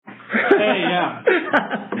Hey, yeah.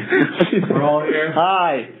 We're all here.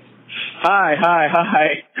 Hi.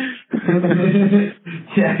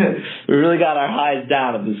 Yeah, we really got our highs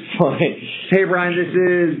down at this point. Hey, Brian, this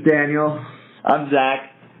is Daniel. I'm Zach.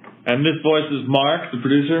 And this voice is Mark, the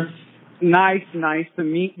producer. Nice to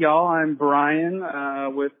meet y'all. I'm Brian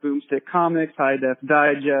with Boomstick Comics, High Def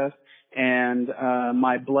Digest, and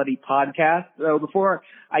my Bloody podcast. So before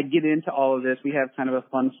I get into all of this, we have kind of a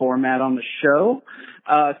fun format on the show.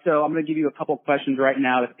 So I'm going to give you a couple questions right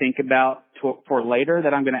now to think about for later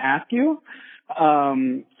that I'm going to ask you.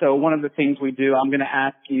 So one of the things we do, I'm going to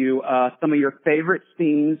ask you some of your favorite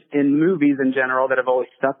scenes in movies in general that have always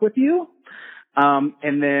stuck with you.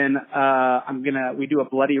 And then we do a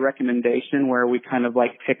bloody recommendation where we kind of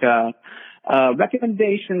like pick a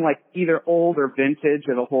recommendation, like either old or vintage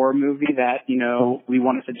of a horror movie that, you know, we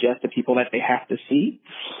want to suggest to people that they have to see.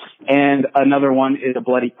 And another one is a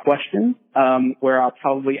bloody question, where I'll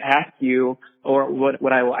probably ask you, or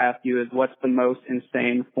what I will ask you is, what's the most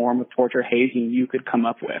insane form of torture hazing you could come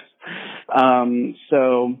up with?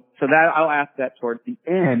 So that I'll ask that towards the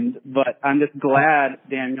end, but I'm just glad,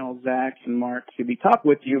 Daniel, Zach, and Mark, to be talking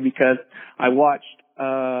with you because I watched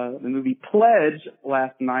the movie Pledge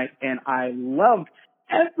last night and I loved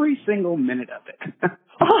every single minute of it.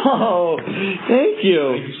 Oh, thank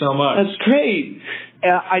you. Thank you so much. That's great.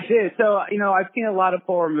 Yeah, I did. So, you know, I've seen a lot of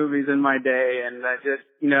horror movies in my day, and I just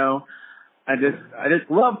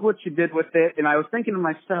loved what you did with it. And I was thinking to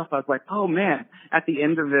myself, I was like, oh man, at the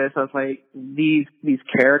end of this, I was like, these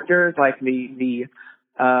characters, like the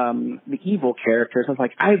evil characters, I was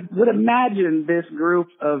like, I would imagine this group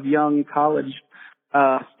of young college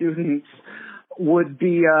students would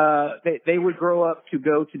be they would grow up to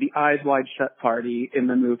go to the Eyes Wide Shut party in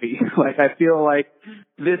the movie. Like, I feel like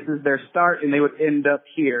this is their start and they would end up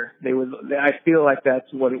here. I feel like that's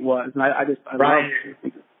what it was. And I Brian, love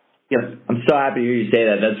it. Yes, I'm so happy to hear you say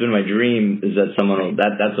that. That's been my dream. Is that someone will,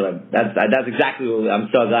 that's exactly what I'm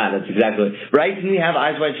so glad. That's exactly what, right. Can we have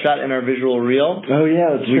Eyes Wide Shut in our visual reel? Oh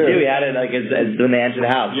yeah, that's we true. do. We had it like as when they enter the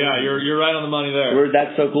house. Yeah, you're right on the money there.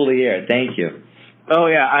 That's so cool to hear. Thank you. Oh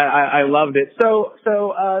yeah, I loved it. So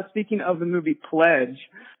speaking of the movie Pledge,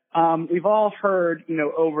 we've all heard, you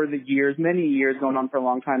know, over the years, many years going on for a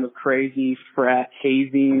long time, of crazy frat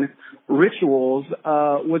hazing rituals.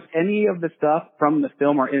 Was any of the stuff from the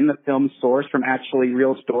film or in the film sourced from actually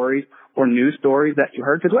real stories or news stories that you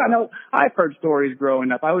heard? Because I know I've heard stories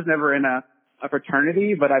growing up. I was never in a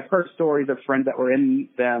fraternity, but I've heard stories of friends that were in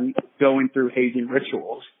them going through hazing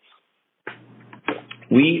rituals.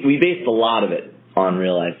 We based a lot of it on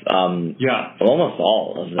real life. Yeah. Almost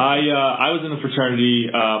all of it. I was in a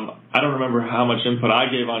fraternity. I don't remember how much input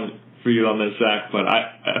I gave for you on this, Zach, but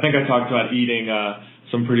I think I talked about eating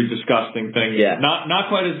some pretty disgusting things. Yeah.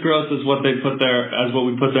 Not quite as gross as what we put there in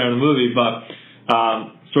the movie, but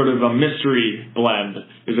sort of a mystery blend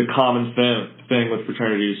is a common thing with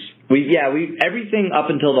fraternities. Everything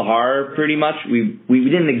up until the horror, pretty much, we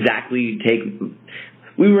didn't exactly take.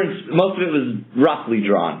 Most of it was roughly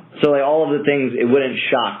drawn. So like all of the things, it wouldn't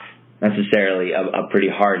shock necessarily a pretty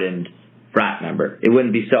hardened frat member. It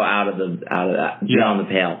wouldn't be so out of that, beyond the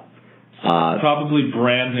pale. Probably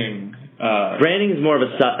branding. Branding is more of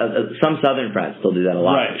some Southern frats still do that a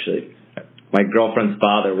lot, right. Actually. My girlfriend's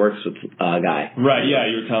father works with a guy. Right, yeah,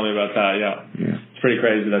 you were telling me about that, yeah. It's pretty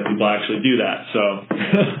crazy that people actually do that, so.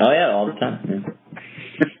 Oh yeah, all the time,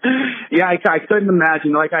 yeah. I couldn't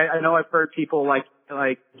imagine. Like, I know I've heard people like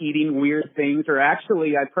eating weird things, or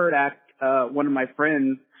actually I've heard one of my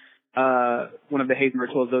friends, one of the hazing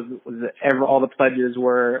rituals was that all the pledges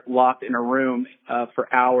were locked in a room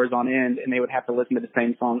for hours on end, and they would have to listen to the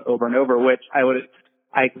same song over and over, which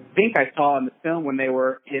I think I saw in the film when they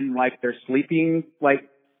were in like their sleeping like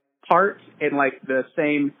parts, and like the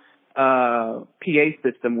same PA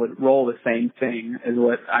system would roll the same thing, is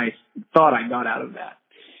what I thought I got out of that.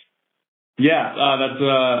 Yeah,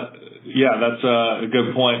 that's a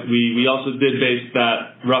good point. We also did base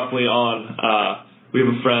that roughly on. We have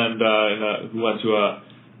a friend who went to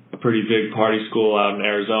a pretty big party school out in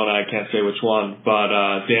Arizona. I can't say which one, but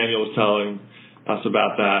Daniel was telling us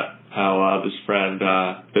about that. How this friend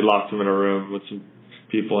they locked him in a room with some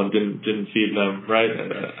people and didn't feed them. Right?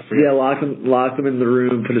 Yeah, locked them in the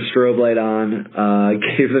room, put a strobe light on,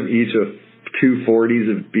 gave them each 2 40s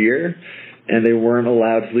of beer. And they weren't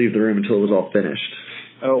allowed to leave the room until it was all finished.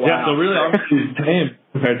 Oh, wow. Yeah, so really obviously tame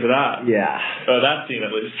compared to that. Yeah. That scene,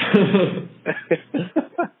 at least.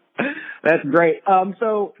 That's great.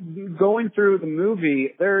 So going through the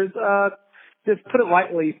movie, there's, just put it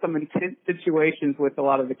lightly, some intense situations with a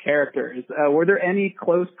lot of the characters. Were there any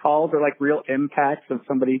close calls or like real impacts of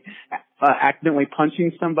somebody accidentally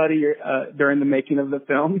punching somebody during the making of the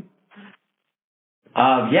film?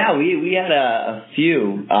 Yeah, we had a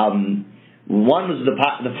few. One was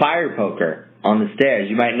the fire poker on the stairs.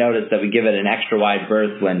 You might notice that we give it an extra wide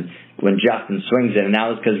berth when Justin swings it, and that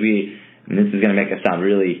was because this is going to make us sound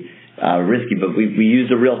really risky, but we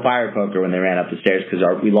used a real fire poker when they ran up the stairs because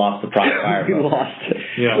we lost the proper fire poker. We lost it.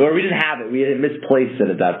 Yeah. Or we didn't have it. We had misplaced it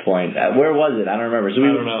at that point. Where was it? I don't remember. So I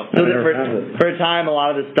don't know. So for a time, a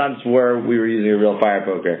lot of the stunts we were using a real fire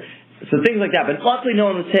poker. So things like that. But luckily, no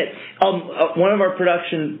one was hit. One of our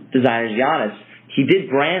production designers, Giannis, he did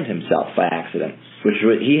brand himself by accident, which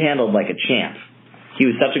he handled like a champ. He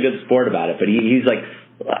was such a good sport about it. But he's like,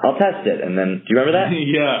 I'll test it. And then, do you remember that?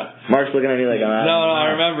 Yeah. Mark's looking at me like, No,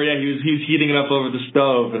 I remember. Yeah, he was heating it up over the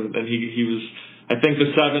stove, and he was. I think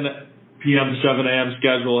the 7 p.m. to 7 a.m.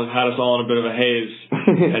 schedule had us all in a bit of a haze,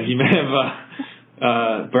 and he may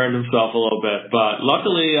have burned himself a little bit. But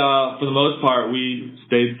luckily, for the most part, we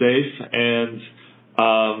stayed safe, and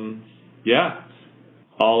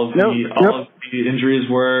all of the injuries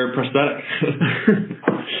were prosthetic.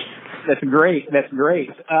 That's great.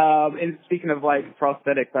 And speaking of like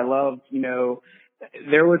prosthetics, I love,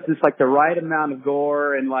 there was just like the right amount of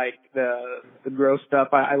gore and like the gross stuff.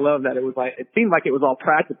 I love that it seemed like it was all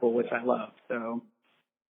practical, which I love. So.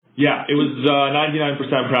 Yeah, it was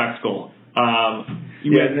 99% practical.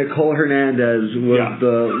 Nicole Hernandez was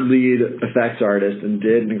the lead effects artist and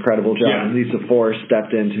did an incredible job. Yeah. And Lisa Forrest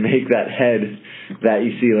stepped in to make that head that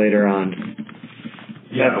you see later on.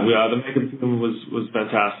 Yeah, the makeup team was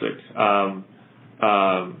fantastic.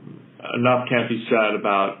 Enough can't be said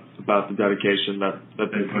about the dedication that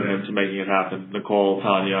they put into making it happen. Nicole,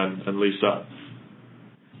 Tanya, and Lisa.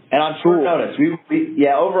 And on short notice,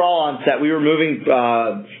 overall on set we were moving.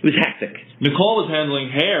 It was hectic. Nicole was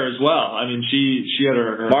handling hair as well. I mean, she had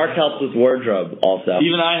her. Mark helped with wardrobe also.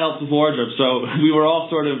 Even I helped with wardrobe, so we were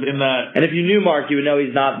all sort of in that. And if you knew Mark, you would know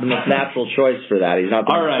he's not the most natural choice for that. He's not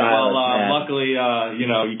the all right. Well, man. luckily,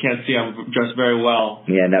 you can't see I'm dressed very well.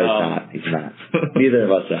 Yeah, no, he's not. Neither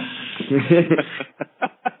of us are.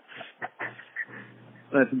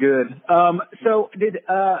 That's good. So did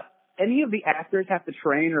any of the actors have to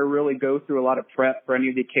train or really go through a lot of prep for any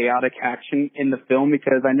of the chaotic action in the film?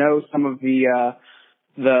 Because I know some of the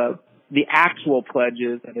actual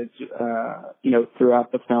pledges that it's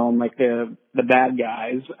throughout the film, like the bad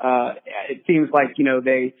guys, it seems like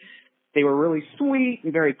they were really sweet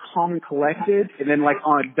and very calm and collected, and then like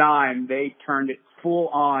on a dime they turned it full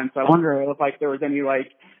on. So I wonder if like there was any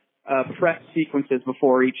like prep sequences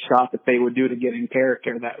before each shot that they would do to get in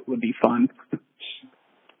character that would be fun.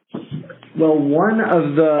 Well, one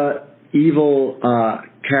of the evil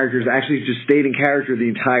characters actually just stayed in character the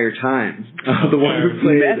entire time. The one who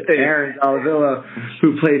played Aaron Olivilla,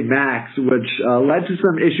 who played Max, which led to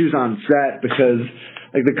some issues on set because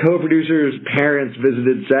like the co-producer's parents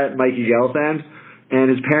visited set, Mikey Gelfand, and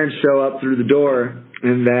his parents show up through the door,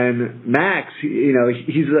 and then Max, he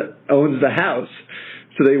owns the house.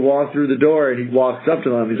 So they walk through the door, and he walks up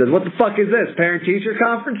to them. He says, "What the fuck is this? Parent-teacher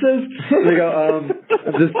conferences?" And they go, I'm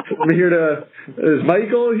here is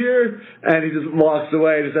Michael here?" And he just walks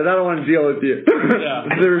away and says, "I don't want to deal with you."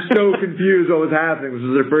 Yeah. They were so confused what was happening. This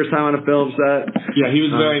was their first time on a film set. Yeah, he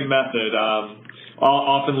was very method.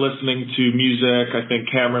 Often listening to music. I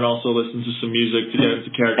think Cameron also listens to some music to get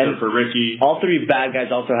into character for Ricky. All three bad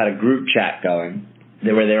guys also had a group chat going,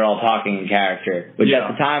 where they were all talking in character, which at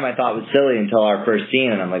the time I thought was silly until our first scene,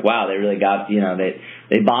 and I'm like, wow, they really got,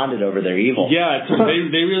 they bonded over their evil. Yeah,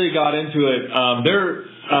 they really got into it.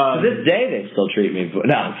 To this day, they still treat me.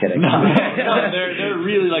 No, I'm kidding. No, they're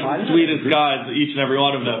really like the sweetest guys, each and every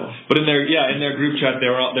one of them. But in their group chat, they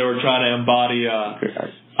were trying to embody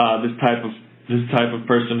this type of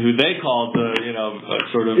person who they called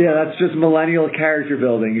sort of. Yeah, that's just millennial character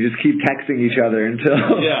building. You just keep texting each other until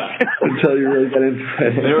you really get into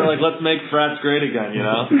it. They were like, "Let's make frats great again,"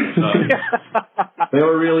 So they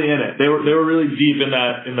were really in it. They were really deep in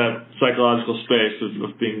that psychological space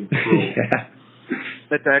of being cruel. Yeah.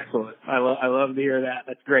 That's excellent. I love to hear that.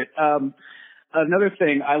 That's great. Another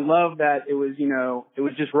thing, I love that it was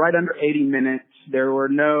just right under 80 minutes. There were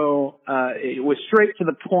no, it was straight to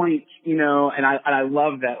the point, and I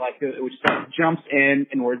love that. Like, it just jumps in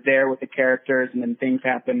and we're there with the characters, and then things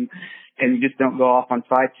happen and you just don't go off on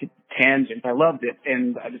side tangents. I loved it,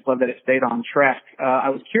 and I just love that it stayed on track. I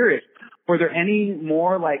was curious, were there any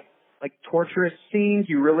more like torturous scenes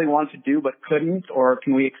you really wanted to do but couldn't, or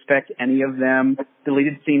can we expect any of them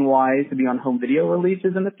deleted scene wise to be on home video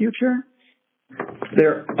releases in the future?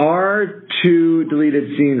 There are 2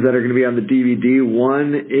 deleted scenes that are going to be on the DVD.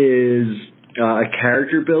 One is a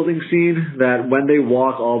character building scene that when they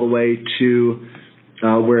walk all the way to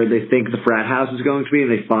where they think the frat house is going to be,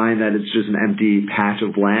 and they find that it's just an empty patch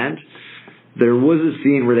of land. There was a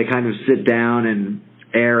scene where they kind of sit down and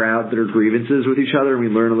air out their grievances with each other, and we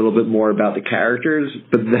learn a little bit more about the characters,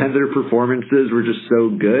 but then their performances were just so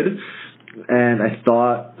good. And I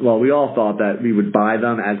thought, well, we all thought that we would buy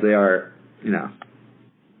them as they are, that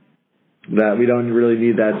we don't really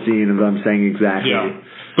need that scene of them saying exactly. Yeah.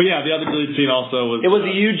 But yeah, the other deleted scene also was... It was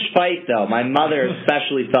a huge fight, though. My mother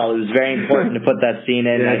especially felt it was very important to put that scene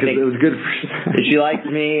in. Yeah, I think it was good for... She liked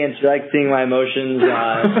me, and she liked seeing my emotions. So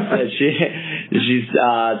she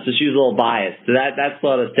was a little biased. So that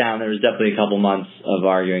slowed us down. There was definitely a couple months of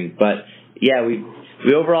arguing. But yeah, we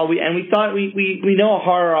overall, we thought we know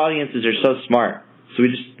horror audiences are so smart. So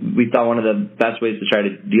we thought one of the best ways to try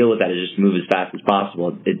to deal with that is just move as fast as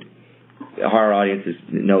possible. Horror audiences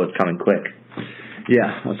know it's coming quick.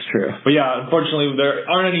 Yeah, that's true. But yeah, unfortunately, there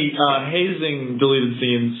aren't any hazing deleted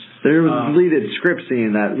scenes. There was a deleted script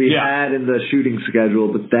scene that we had in the shooting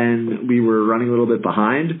schedule, but then we were running a little bit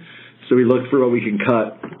behind, so we looked for what we can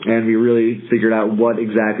cut, and we really figured out what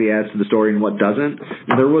exactly adds to the story and what doesn't.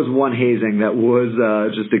 And there was one hazing that was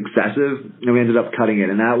just excessive, and we ended up cutting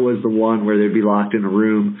it, and that was the one where they'd be locked in a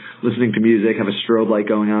room, listening to music, have a strobe light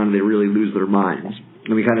going on, and they really lose their minds.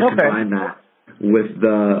 And we kind of combined that with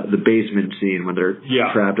the basement scene when they're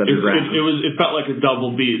trapped underground. It felt like a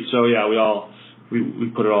double beat. So yeah, we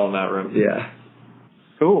put it all in that room. Yeah.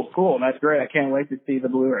 Cool. That's great. I can't wait to see the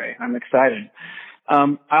Blu-ray. I'm excited.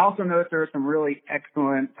 I also noticed there were some really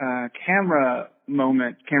excellent camera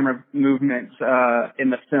movements in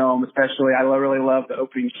the film. Especially, I really love the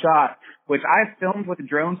opening shot, which I've filmed with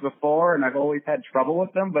drones before, and I've always had trouble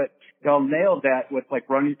with them. But y'all nailed that with like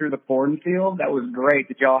running through the cornfield. That was great.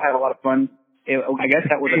 Did y'all have a lot of fun? I guess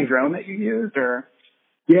that was a drone that you used, or?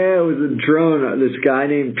 Yeah, it was a drone. This guy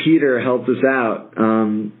named Peter helped us out,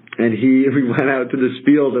 and we went out to this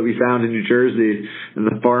field that we found in New Jersey, and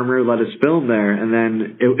the farmer let us film there. And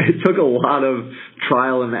then it took a lot of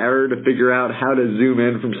trial and error to figure out how to zoom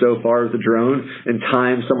in from so far with the drone and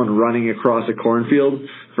time someone running across a cornfield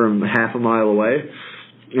from half a mile away.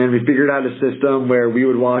 And we figured out a system where we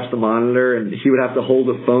would watch the monitor, and he would have to hold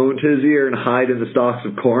a phone to his ear and hide in the stalks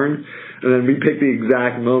of corn. And then we picked the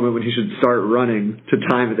exact moment when he should start running to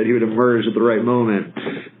time it that he would emerge at the right moment.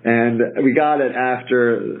 And we got it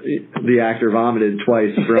after the actor vomited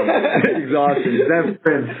twice from exhaustion.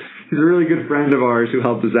 He's a really good friend of ours who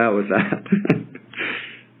helped us out with that.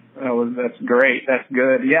 That's great. That's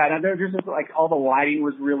good. Yeah, and there's just like all the lighting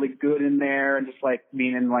was really good in there, and just like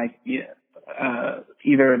being in like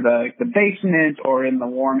either the basement or in the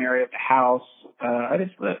warm area of the house.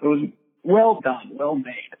 It was well done, well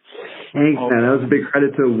made. Thanks, man. That was a big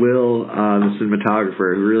credit to Will, the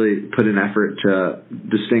cinematographer, who really put an effort to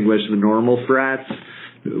distinguish the normal frats,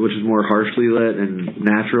 which is more harshly lit and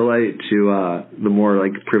natural light, to the more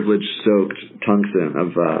like privilege soaked tungsten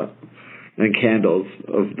and candles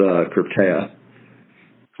of the Cryptea.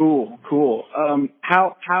 Cool.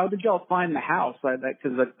 How did y'all find the house?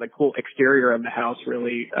 Because the cool exterior of the house,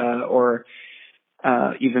 really, or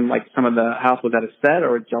even like some of the house was at a set,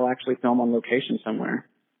 or did y'all actually film on location somewhere?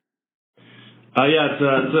 Yeah, it's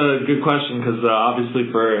a good question, because obviously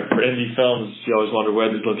for indie films, you always wonder where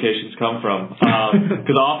these locations come from,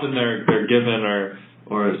 because often they're given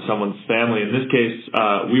or someone's family. In this case,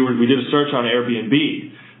 we did a search on Airbnb,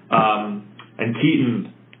 and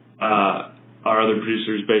Keaton, our other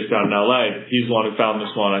producer, is based out in LA. He's the one who found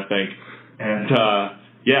this one, I think, and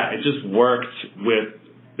it just worked with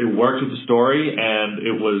the story, and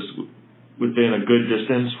it was within a good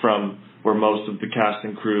distance from where most of the cast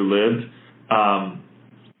and crew lived.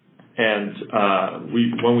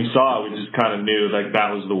 When we saw it, we just kind of knew like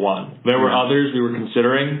that was the one. There were others we were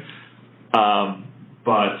considering,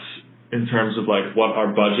 but in terms of like what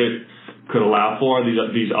our budget could allow for,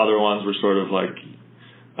 these other ones were sort of like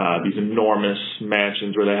these enormous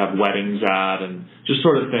mansions where they have weddings at, and just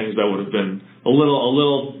sort of things that would have been a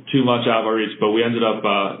little too much out of our reach. But we ended up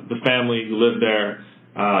the family who lived there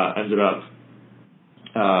ended up.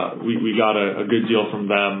 We got a good deal from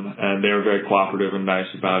them, and they were very cooperative and nice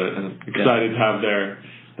about it, and excited to have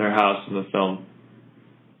their house in the film.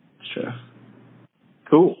 Sure.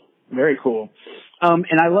 Cool. Very cool.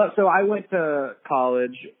 And I went to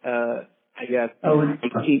college, I guess. Go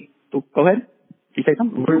ahead. You say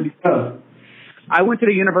something? Where did you go? I went to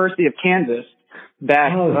the University of Kansas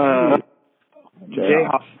back, Jayhawk,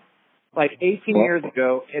 like 18 years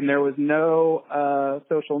ago, and there was no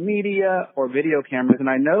social media or video cameras. And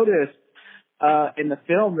I noticed in the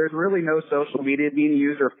film, there's really no social media being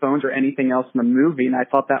used or phones or anything else in the movie, and I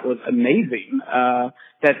thought that was amazing.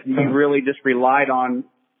 That you really just relied on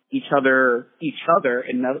each other,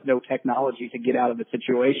 and no technology to get out of the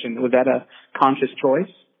situation. Was that a conscious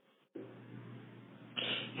choice?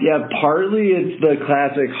 Yeah, partly it's the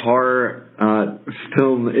classic horror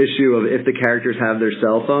film issue of if the characters have their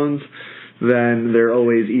cell phones, then they're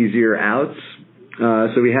always easier outs.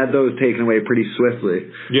 So we had those taken away pretty swiftly.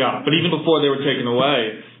 Yeah, but even before they were taken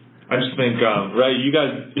away, I just think, right, you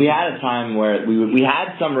guys... We had a time where we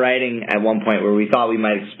had some writing at one point where we thought we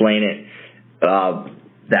might explain it,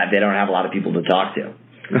 that they don't have a lot of people to talk to.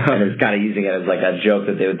 And it's kind of using it as like a joke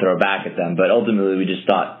that they would throw back at them. But ultimately we just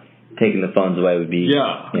thought taking the phones away would be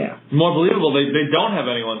more believable. They don't have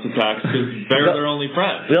anyone to text because they're their only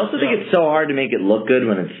friends. We also think it's so hard to make it look good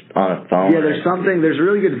when it's on a phone. Yeah, there's a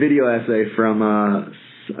really good video essay from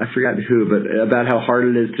I forgot who, but about how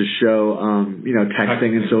hard it is to show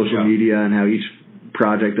texting and social media and how each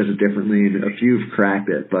project does it differently, and a few have cracked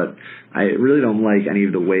it, but I really don't like any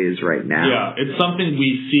of the ways right now. Yeah, it's something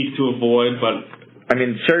we seek to avoid, but I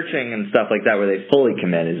mean, searching and stuff like that where they fully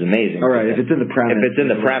commit is amazing. All right, if it's in the premise. If it's in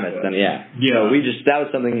the premise, then yeah. So that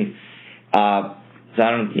was something,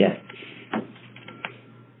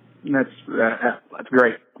 That's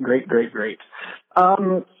great.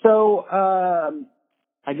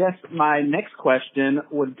 I guess my next question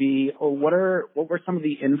would be, what were some of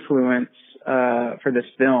the influence for this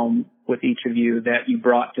film with each of you that you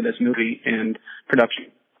brought to this movie and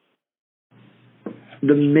production?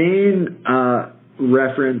 The main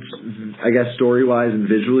reference, I guess, story-wise and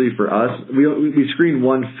visually for us, we screened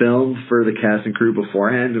one film for the cast and crew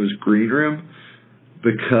beforehand. It was Green Room,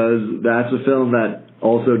 because that's a film that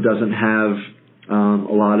also doesn't have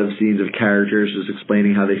a lot of scenes of characters just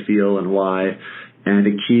explaining how they feel and why, and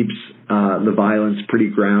it keeps the violence pretty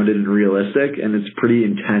grounded and realistic, and it's pretty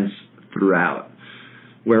intense throughout.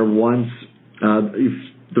 Where once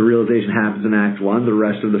the realization happens in Act 1, the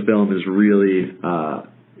rest of the film is really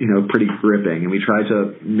pretty gripping, and we try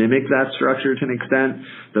to mimic that structure to an extent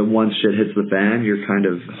that once shit hits the fan, you're kind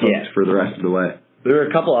of hooked for the rest of the way. There were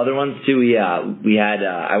a couple other ones too. We had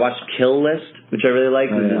I watched Kill List, which I really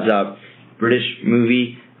liked. This is a British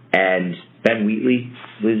movie, and Ben Wheatley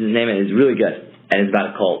was his name, and it's really good, and it's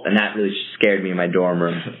about a cult, and that really scared me in my dorm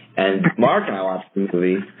room. And Mark and I watched the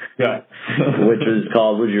movie, which was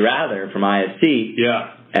called Would You Rather from IFC.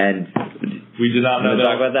 Yeah. And we did not know that.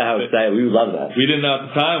 Talk about that. How excited we would love that. We didn't know at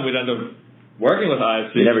the time. We'd end up working with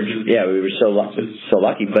IFC. We were so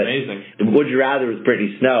lucky. But amazing. Would You Rather with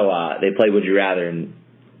Brittany Snow. They play Would You Rather and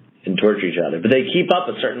torture each other, but they keep up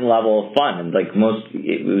a certain level of fun. And like most,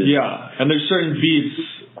 it was and there's certain beats,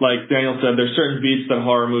 like Daniel said, there's certain beats that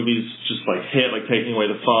horror movies just like hit, like taking away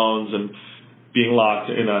the phones and being locked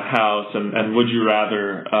in a house, and Would You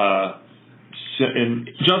Rather. In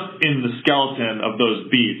the skeleton of those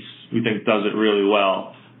beats, we think does it really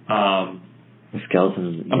well. The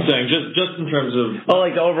skeleton. I'm saying just in terms of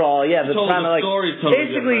like the overall, the kind of like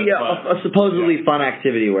basically a supposedly fun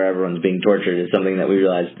activity where everyone's being tortured is something that we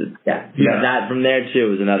realized that from there too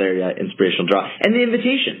was another inspirational draw. And The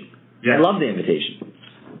Invitation. I love The Invitation.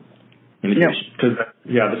 Because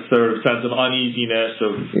the sort of sense of uneasiness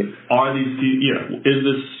of are these is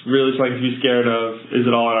this really something to be scared of? Is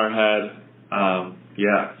it all in our head?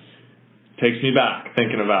 Takes me back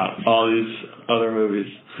thinking about all these other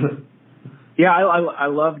movies. I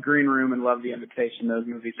love Green Room and love The Invitation. Those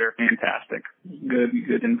movies are fantastic.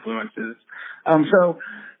 Good influences. So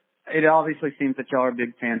it obviously seems that y'all are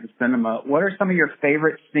big fans of cinema. What are some of your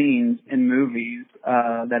favorite scenes in movies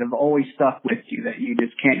that have always stuck with you that you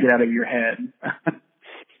just can't get out of your head?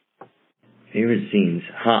 Favorite scenes?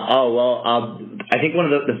 I think one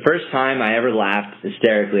of the first time I ever laughed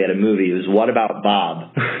hysterically at a movie was What About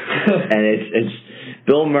Bob? And it's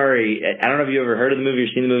Bill Murray. I don't know if you ever heard of the movie or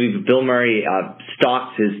seen the movie, but Bill Murray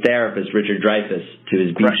stalks his therapist, Richard Dreyfuss, to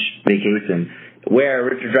his beach vacation, where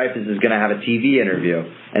Richard Dreyfuss is going to have a TV interview,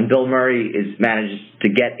 and Bill Murray manages to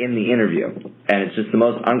get in the interview, and it's just the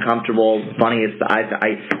most uncomfortable, funniest.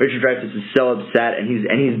 Richard Dreyfuss is so upset, and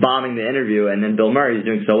he's bombing the interview, and then Bill Murray is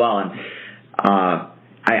doing so well, and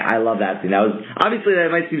I love that scene. That was obviously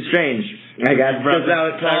that might seem strange, I guess, because that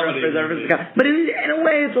was but in a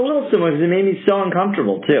way it's a little similar because it made me so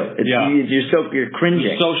uncomfortable too. You're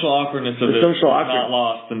cringing. The social awkwardness of it is not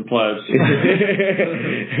lost in Pledge.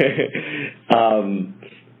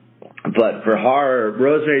 But for horror,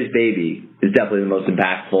 Rosemary's Baby is definitely the most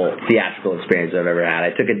impactful theatrical experience I've ever had.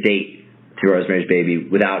 I took a date to Rosemary's Baby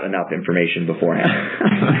without enough information beforehand.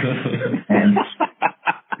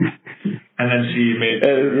 And then she made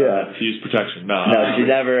to use protection. No, she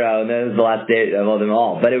never. That was the last date of them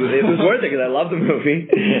all. But it was worth it because I love the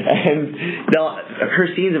movie. And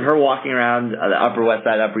her scenes of her walking around the Upper West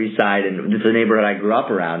Side, Upper East Side, and it's a neighborhood I grew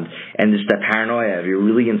up around, and just that paranoia of you're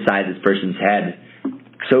really inside this person's head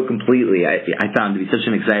so completely, I found to be such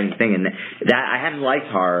an exciting thing. And that I hadn't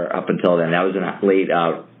liked horror up until then. That was in late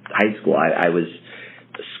high school. I was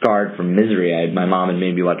scarred from Misery. My mom had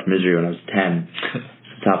made me watch Misery when I was 10.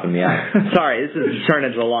 Topping me out. Sorry, this is turned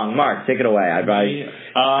into a long mark. Take it away. I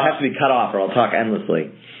have to be cut off, or I'll talk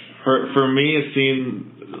endlessly. For me, it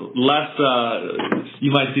seemed less.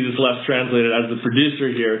 You might see this less translated as the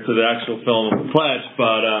producer here to the actual film Pledge,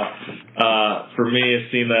 but for me, a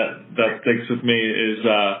scene that sticks with me is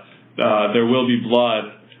There Will Be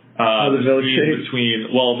Blood. The milkshake.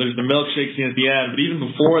 There's the milkshake scene at the end, but even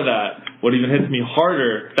before that, what even hits me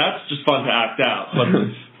harder, that's just fun to act out. But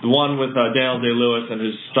the one with Daniel Day-Lewis and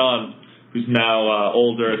his son, who's now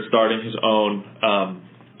older and starting his own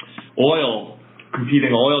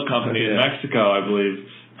competing oil company in Mexico, I believe,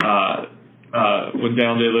 when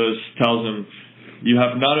Daniel Day-Lewis tells him, "You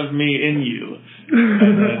have none of me in you,"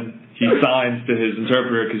 and then he signs to his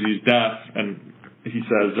interpreter because he's deaf, and he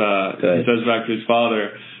says back to his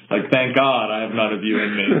father, like, "Thank God I have none of you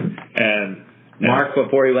in me." And Mark,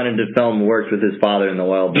 before he went into film, worked with his father in the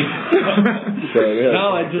oil business.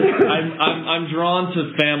 No, I'm drawn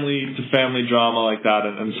to family drama like that,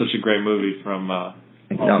 and such a great movie from Paul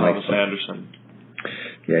Thomas Anderson.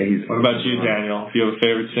 Yeah, What about you, Daniel? Do you have a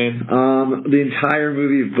favorite scene? The entire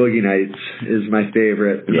movie of Boogie Nights is my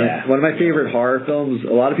favorite. Yeah. One of my favorite horror films.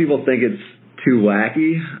 A lot of people think it's too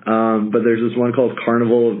wacky, but there's this one called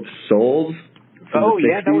Carnival of Souls. Oh,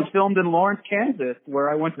 yeah, that was filmed in Lawrence, Kansas, where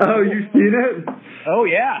I went to school. Oh, you've seen it? Oh,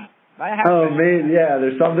 yeah. Man, yeah,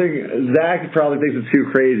 there's something, Zach probably thinks it's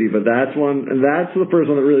too crazy, but that's the first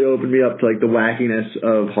one that really opened me up to, like, the wackiness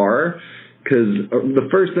of horror, because the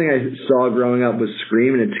first thing I saw growing up was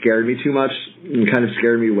Scream, and it scared me too much, and kind of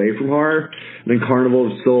scared me away from horror, and then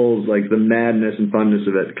Carnival of Souls, like, the madness and funness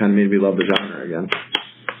of it kind of made me love the genre again.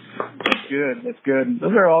 That's good.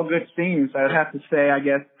 Those are all good scenes. I would have to say, I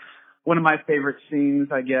guess, one of my favorite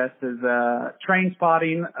scenes, I guess, is Train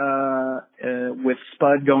Spotting with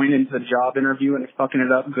Spud going into the job interview and fucking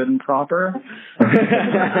it up good and proper.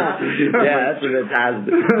 Yeah, that's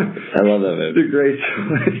fantastic. I love that movie. It's a great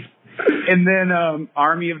choice. And then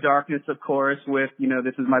Army of Darkness, of course, with,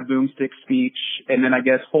 this is my boomstick speech. And then I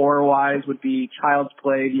guess horror-wise would be Child's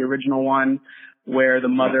Play, the original one, where the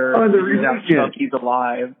mother figures out Chucky's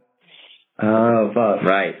alive. Oh, fuck.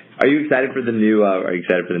 Right. Are you excited for the new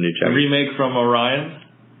Chucky? Remake from Orion?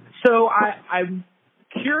 So I'm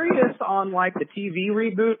curious on, like, the TV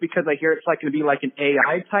reboot, because I hear it's like going to be like an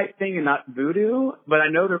AI type thing and not voodoo, but I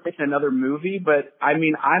know they're making another movie, but I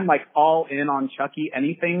mean, I'm like all in on Chucky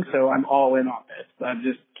anything, so I'm all in on this. I'm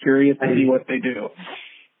just curious to see what they do.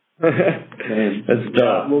 That's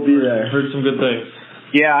dope. We'll be there. Heard some good things.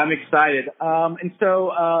 Yeah, I'm excited. And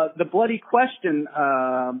so the bloody question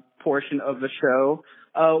portion of the show,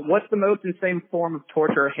 what's the most insane form of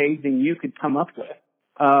torture or hazing you could come up with?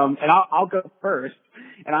 And I'll go first.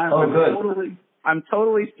 And I'm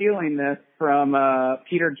totally stealing this from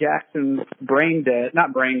Peter Jackson's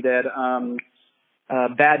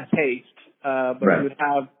Bad Taste. But right. You would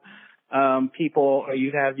have people,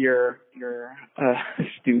 you'd have your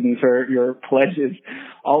students or your pledges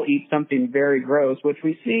all eat something very gross, which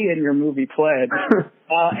we see in your movie Pledge,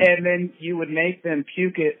 and then you would make them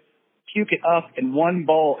puke it up in one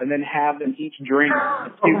bowl and then have them each drink.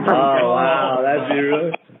 Oh wow,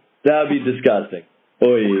 that'd be disgusting.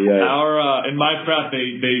 In my prep,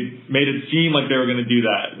 they made it seem like they were going to do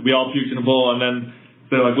that. We all puked in a bowl, and then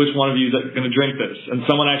they're like, which one of you is going to drink this? And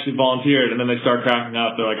someone actually volunteered, and then they start cracking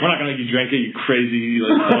up. They're like, we're not going to let you drink it, you crazy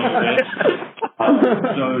son of a bitch.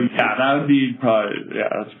 So, yeah, that would be probably,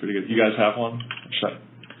 that's pretty good. You guys have one?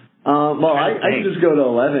 I could just go to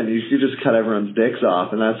 11. You could just cut everyone's dicks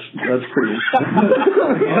off, and that's pretty. Go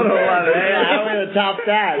to 11. Hey, how are we gonna top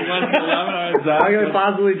that? How are you gonna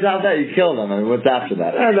possibly top that? You kill them. I mean, what's after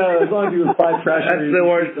that? I know. As long as you apply pressure. That's the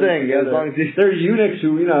worst thing. As long as there's eunuchs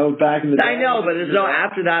who, back in the day. I know, but there's no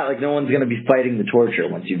after that. Like, no one's gonna be fighting the torture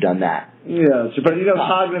once you've done that. Yeah, but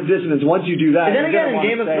cognitive dissonance. Once you do that, and then again, in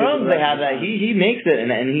Game of Thrones, they have that. He makes it,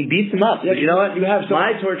 and he beats him up. Yeah, you know what? You have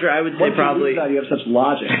my torture. I would say probably. You have such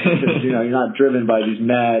logic. Because, you're not driven by these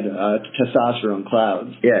mad testosterone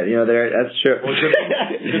clouds. Yeah, that's true. Well,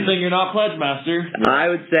 good thing you're not Pledge Master. I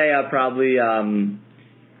would say probably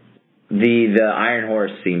the Iron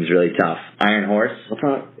Horse seems really tough. Iron Horse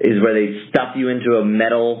is where they stuff you into a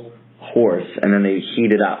metal horse, and then they heat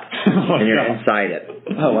it up, and you're inside it.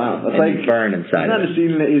 Oh wow, that's and like you burn inside isn't that it. a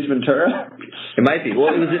scene in Ace Ventura? It might be.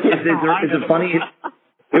 Well, it's a funny.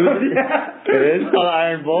 It is called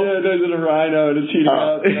Iron Bull. Yeah, there's a rhino and it's heating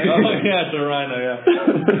up. Oh yeah, it's a rhino. Yeah.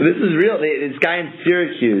 This is real. This guy in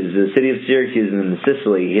Syracuse, the city of Syracuse in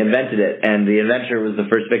Sicily, he invented it, and the inventor was the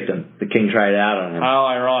first victim. The king tried it out on him. How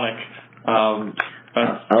ironic.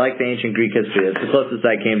 I like the ancient Greek history. It's the closest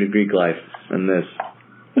I came to Greek life than this.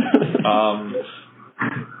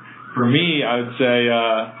 For me, I would say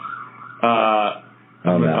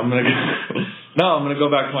I'm gonna go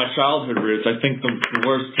back to my childhood roots. I think the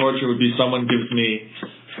worst torture would be someone gives me.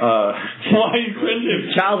 Why are you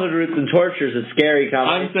cringing? Childhood roots and torture is a scary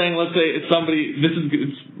combination. I'm saying, let's say it's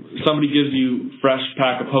somebody gives you fresh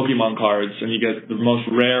pack of Pokemon cards, and you get the most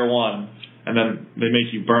rare one, and then they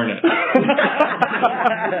make you burn it.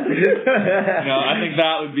 I think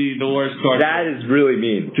that would be the worst torture. That is really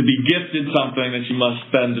mean. To be gifted something that you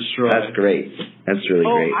must then destroy. That's great. That's really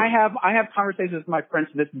great. I have conversations with my friends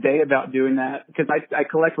to this day about doing that because I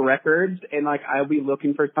collect records and like I'll be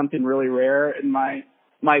looking for something really rare and my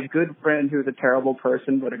good friend who's a terrible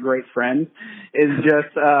person but a great friend is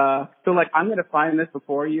just so like I'm gonna find this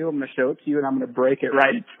before you, I'm gonna show it to you and I'm gonna break it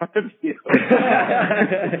right in front of you.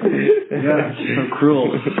 Yeah, so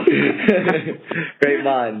cruel. Great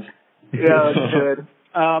minds. Yeah, that's good.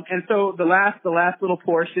 And so the last little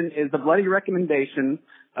portion is the bloody recommendation,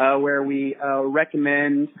 where we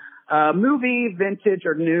recommend a movie, vintage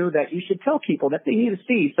or new, that you should tell people that they need to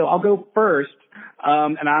see. So I'll go first,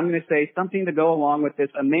 and I'm going to say something to go along with this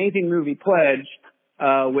amazing movie Pledge,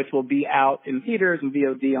 which will be out in theaters and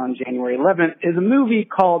VOD on January 11th, is a movie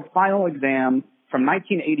called Final Exam from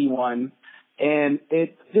 1981, and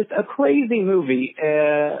it's just a crazy movie.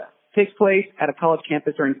 Takes place at a college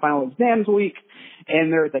campus during final exams week, and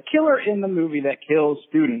there's a killer in the movie that kills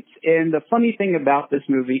students. And the funny thing about this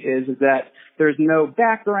movie is that there's no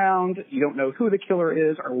background. You don't know who the killer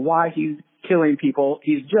is or why he's killing people.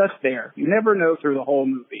 He's just there. You never know through the whole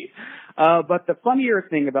movie. But the funnier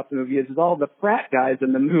thing about the movie is all the frat guys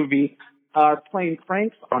in the movie are playing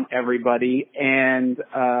pranks on everybody, and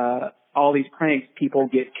all these pranks, people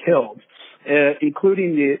get killed,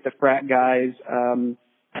 including the frat guys.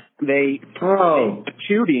 They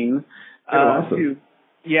shooting awesome.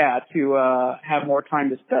 to have more time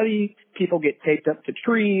to study. People get taped up to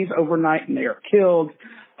trees overnight and they are killed.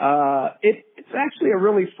 It's actually a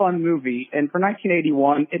really fun movie, and for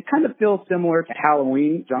 1981, it kind of feels similar to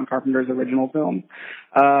Halloween, John Carpenter's original film.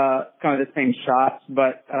 Kind of the same shots,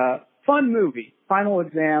 but fun movie. Final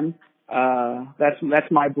Exam. That's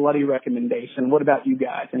my bloody recommendation. What about you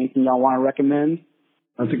guys? Anything y'all want to recommend?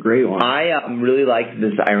 That's a great one. I really liked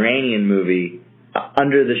this Iranian movie,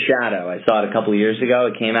 Under the Shadow. I saw it a couple of years ago.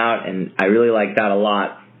 It came out, and I really liked that a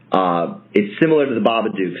lot. It's similar to The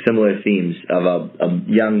Babadook, similar themes of a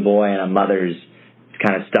young boy and a mother who's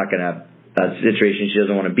kind of stuck in a situation she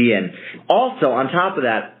doesn't want to be in. Also, on top of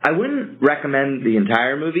that, I wouldn't recommend the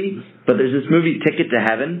entire movie, but there's this movie, Ticket to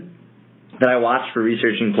Heaven, that I watched for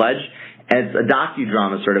researching Pledge. And it's a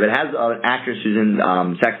docudrama, sort of. It has an actress who's in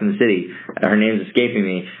Sex and the City. Her name's escaping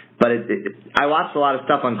me. But I watched a lot of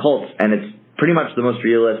stuff on cults, and it's pretty much the most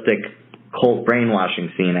realistic cult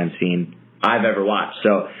brainwashing scene I've ever watched.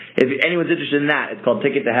 So if anyone's interested in that, it's called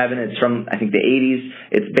Ticket to Heaven. It's from, I think, the 80s.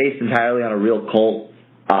 It's based entirely on a real cult.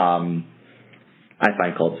 I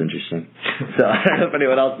find cults interesting. So I don't know if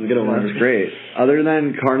anyone else is going to watch it. Great. Other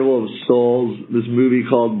than Carnival of Souls, this movie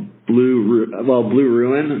called Blue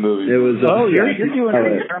Ruin. It was. You're doing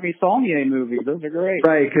a Jeremy Saulnier movie. Those are great.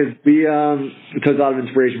 Right, because we took a lot of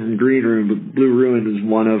inspiration from Green Room, but Blue Ruin is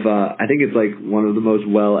one of I think it's like one of the most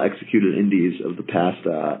well executed indies of the past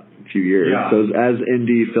few years. Yeah. So as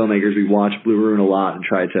indie filmmakers, we watched Blue Ruin a lot and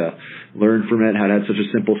tried to learn from it. How it had such a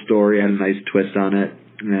simple story, had a nice twist on it.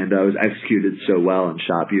 And it was executed so well and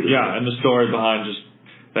shot beautifully. Yeah, and the story behind just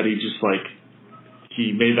that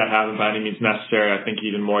he made that happen by any means necessary. I think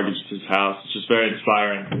he even mortgaged his house. It's just very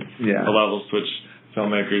inspiring. Yeah. The levels to which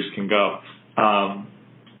filmmakers can go.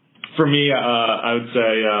 For me, I would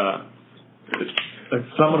say it's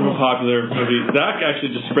somewhat of a popular movie. Zach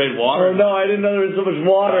actually just sprayed water. Oh no, I didn't know there was so much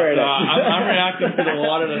water in it. I'm reacting to the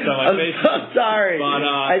water that's on my face. I'm so sorry. But,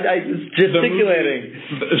 I was gesticulating.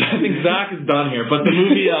 I think Zach is done here. But the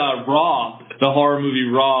movie Raw, the horror movie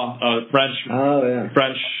Raw, French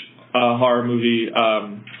horror movie.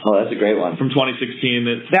 That's a great one. From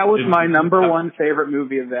 2016. That was my number one favorite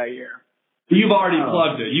movie of that year. You've already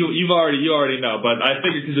plugged it. You already know. But I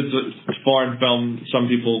figured because it's a foreign film, some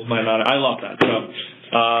people might not. I love that. So,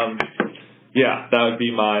 yeah, that would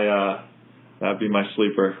be my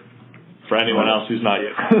sleeper. for anyone else who's not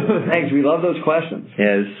yet. Thanks. We love those questions.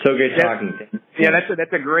 Yeah, it's so great talking. Yeah,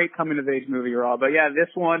 that's a great coming of age movie, Rob. But yeah, this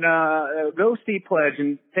one, go see Pledge,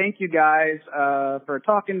 and thank you guys for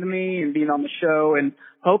talking to me and being on the show, and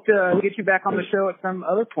hope to get you back on the show at some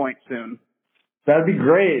other point soon. That'd be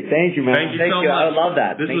great. Thank you, man. Thank you so much. I would love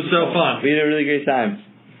that. This was so fun. We had a really great time.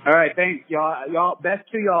 All right, thanks, y'all. Best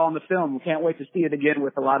to y'all on the film. We can't wait to see it again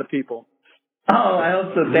with a lot of people. Oh, I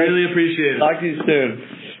hope so. Really appreciate it. Talk to you soon.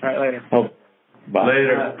 All right, later. Oh, bye.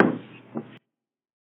 Later.